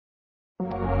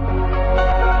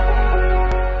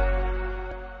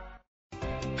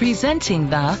Presenting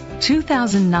the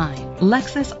 2009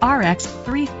 Lexus RX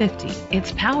 350.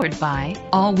 It's powered by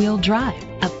all-wheel drive,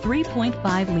 a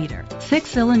 3.5-liter,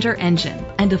 6-cylinder engine,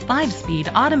 and a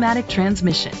 5-speed automatic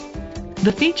transmission.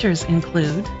 The features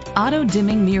include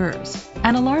auto-dimming mirrors,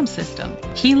 an alarm system,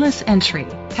 keyless entry,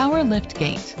 power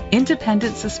liftgate,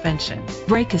 independent suspension,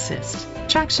 brake assist,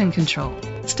 traction control,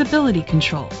 stability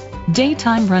control,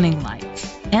 daytime running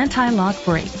lights, anti-lock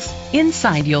brakes.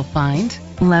 Inside you'll find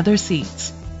leather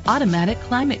seats, automatic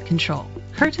climate control,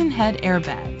 curtain head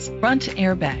airbags, front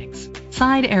airbags,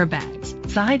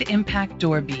 side impact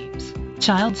door beams,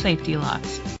 child safety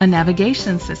locks, a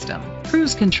navigation system,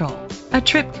 cruise control, a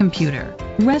trip computer.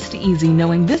 Rest easy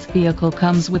knowing this vehicle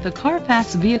comes with a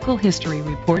Carfax Vehicle History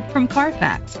Report from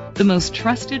Carfax, the most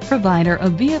trusted provider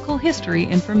of vehicle history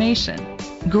information.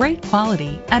 Great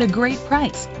quality at a great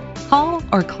price. Call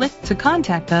or click to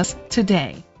contact us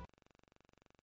today.